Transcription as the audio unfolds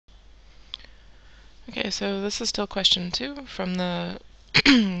Okay, so this is still question 2 from the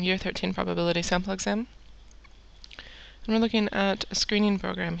Year 13 probability sample exam. And we're looking at a screening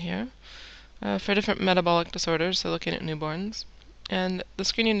program here for different metabolic disorders, so looking at newborns. And the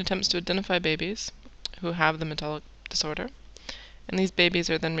screening attempts to identify babies who have the metabolic disorder. And these babies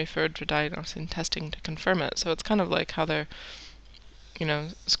are then referred for diagnostic and testing to confirm it. So it's kind of like how they're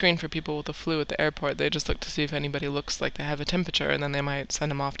screen for people with the flu at the airport. They just look to see if anybody looks like they have a temperature, and then they might send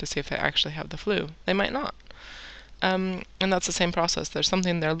them off to see if they actually have the flu. They might not. And that's the same process. There's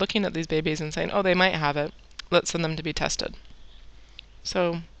something they're looking at these babies and saying, oh, they might have it. Let's send them to be tested.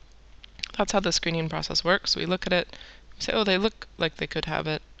 So that's how the screening process works. We look at it, we say, oh, they look like they could have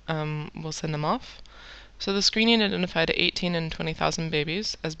it. We'll send them off. So the screening identified 18 and 20,000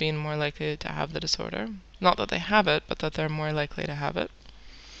 babies as being more likely to have the disorder. Not that they have it, but that they're more likely to have it.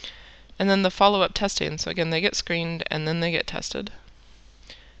 And then the follow-up testing. So again, they get screened and then they get tested.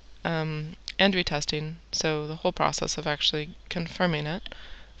 And retesting, so the whole process of actually confirming it,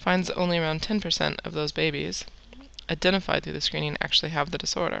 finds that only around 10% of those babies identified through the screening actually have the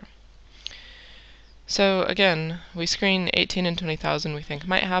disorder. So again, we screen 18 and 20,000 we think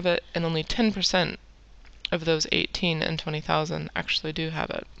might have it, and only 10% of those 18 and 20,000 actually do have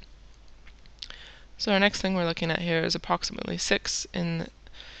it. So our next thing we're looking at here is approximately 6 in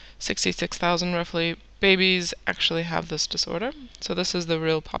 66,000 roughly babies actually have this disorder. So this is the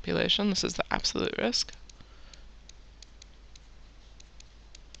real population. This is the absolute risk.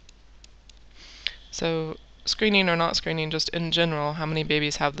 So screening or not screening, just in general, how many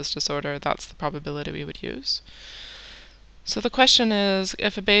babies have this disorder, that's the probability we would use. So the question is,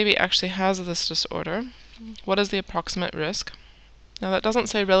 if a baby actually has this disorder, what is the approximate risk? Now that doesn't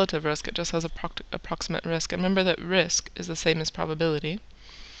say relative risk, it just says approximate risk. And remember that risk is the same as probability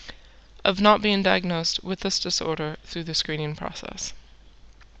of not being diagnosed with this disorder through the screening process.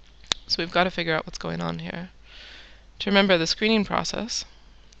 So we've got to figure out what's going on here. To remember the screening process,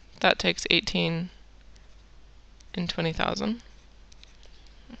 that takes 18 in 20,000.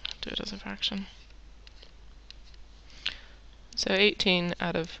 Do it as a fraction. So 18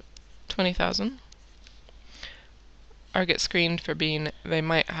 out of 20,000 get screened for being they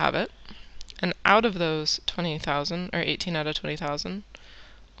might have it. And out of those 20,000, or 18 out of 20,000,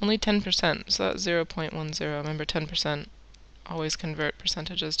 only 10%, so that's 0.10. Remember, 10% always convert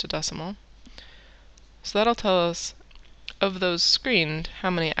percentages to decimal. So that'll tell us, of those screened, how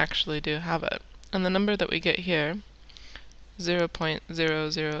many actually do have it. And the number that we get here,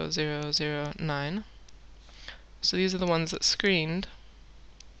 0.00009. So these are the ones that screened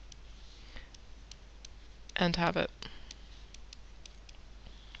and have it.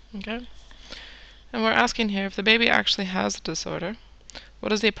 Okay? And we're asking here, if the baby actually has the disorder,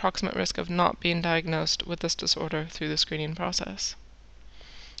 what is the approximate risk of not being diagnosed with this disorder through the screening process?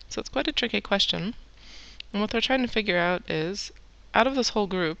 So it's quite a tricky question. And what they're trying to figure out is, out of this whole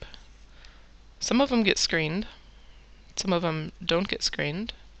group, some of them get screened, some of them don't get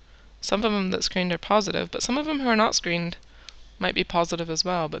screened, some of them that screened are positive, but some of them who are not screened might be positive as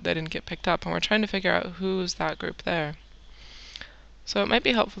well, but they didn't get picked up, and we're trying to figure out who's that group there. So it might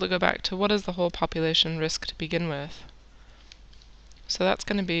be helpful to go back to what is the whole population risk to begin with. So that's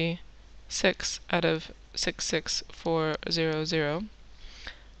going to be 6 out of 66400.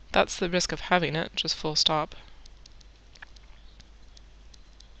 That's the risk of having it, just full stop.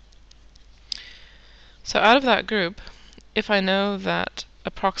 So out of that group, if I know that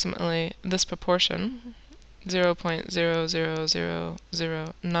approximately this proportion,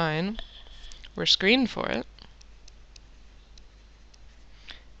 0.00009, were screened for it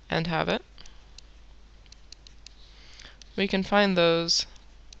and have it, we can find those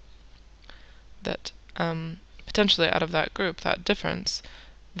that potentially out of that group, that difference,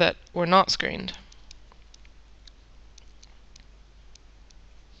 that were not screened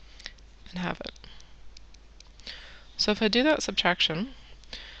and have it. So if I do that subtraction,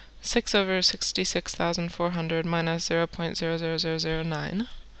 6 over 66,400 minus 0.00009,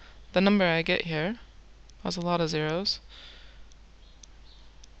 the number I get here has a lot of zeros.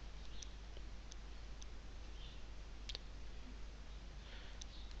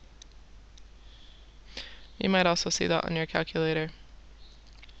 You might also see that on your calculator,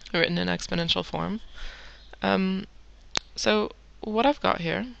 written in exponential form. So what I've got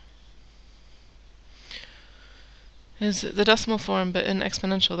here is the decimal form, but in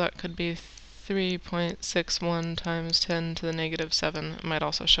exponential that could be 3.61 times 10 to the negative 7. It might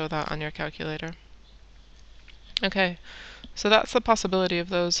also show that on your calculator. Okay, so that's the possibility of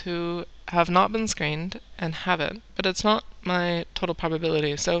those who have not been screened and have it, but it's not my total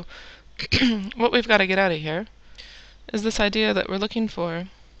probability. So what we've got to get out of here is this idea that we're looking for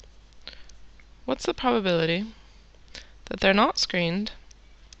what's the probability that they're not screened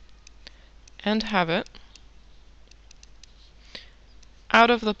and have it out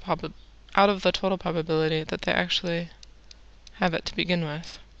of the total probability that they actually have it to begin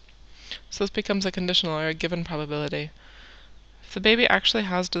with. So this becomes a conditional or a given probability. If the baby actually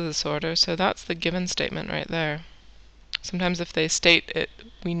has the disorder, so that's the given statement right there. Sometimes if they state it,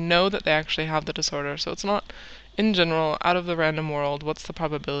 we know that they actually have the disorder, so it's not, in general, out of the random world, what's the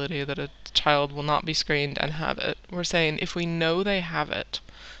probability that a child will not be screened and have it. We're saying if we know they have it.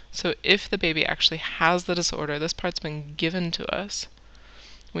 So if the baby actually has the disorder, this part's been given to us,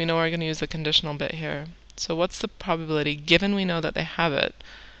 we know we're going to use the conditional bit here. So what's the probability, given we know that they have it,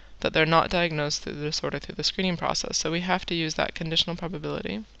 that they're not diagnosed through the disorder through the screening process? So we have to use that conditional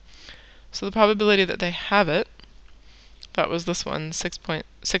probability. So the probability that they have it, that was this one, 6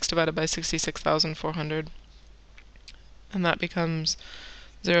 divided by 66,400, and that becomes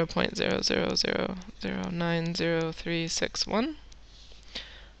 0.000090361.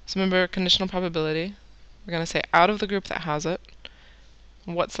 So remember, conditional probability, we're going to say out of the group that has it,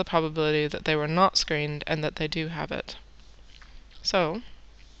 what's the probability that they were not screened and that they do have it? So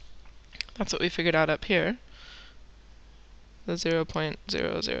that's what we figured out up here, the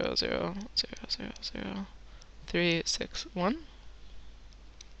 0.000000361.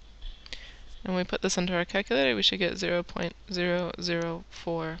 And we put this into our calculator, we should get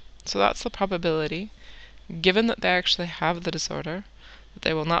 0.004. So that's the probability, given that they actually have the disorder, that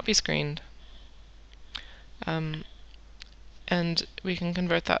they will not be screened. And we can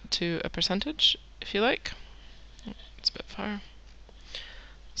convert that to a percentage, if you like. It's a bit far.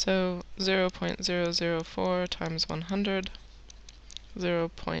 So 0.004 times 100,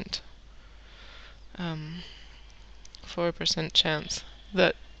 0.4% chance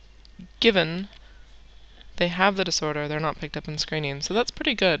that given they have the disorder, they're not picked up in screening. So that's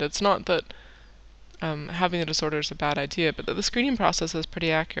pretty good. It's not that having the disorder is a bad idea, but that the screening process is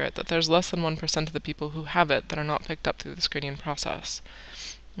pretty accurate, that there's less than 1% of the people who have it that are not picked up through the screening process.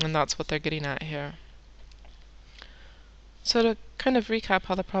 And that's what they're getting at here. So to kind of recap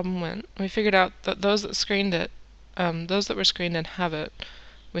how the problem went, we figured out that those that screened it, those that were screened and have it,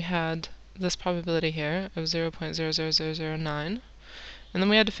 we had this probability here of 0.00009. And then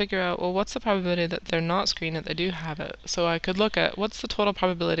we had to figure out, well, what's the probability that they're not screened that they do have it? So I could look at what's the total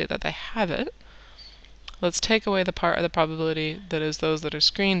probability that they have it. Let's take away the part of the probability that is those that are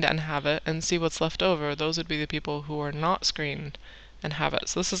screened and have it and see what's left over. Those would be the people who are not screened and have it.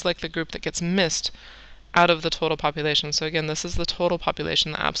 So this is like the group that gets missed out of the total population. So again, this is the total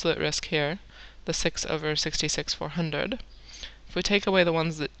population, the absolute risk here, the 6 over 66,400. If we take away the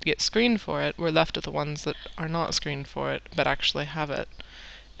ones that get screened for it, we're left with the ones that are not screened for it but actually have it.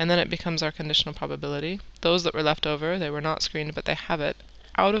 And then it becomes our conditional probability. Those that were left over, they were not screened but they have it,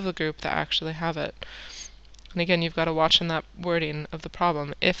 out of the group that actually have it. And again, you've got to watch in that wording of the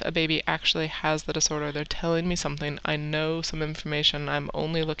problem. If a baby actually has the disorder, they're telling me something, I know some information, I'm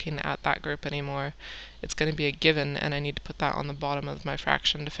only looking at that group anymore. It's going to be a given, and I need to put that on the bottom of my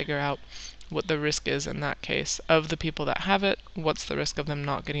fraction to figure out what the risk is in that case. Of the people that have it, what's the risk of them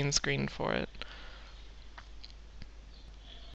not getting screened for it?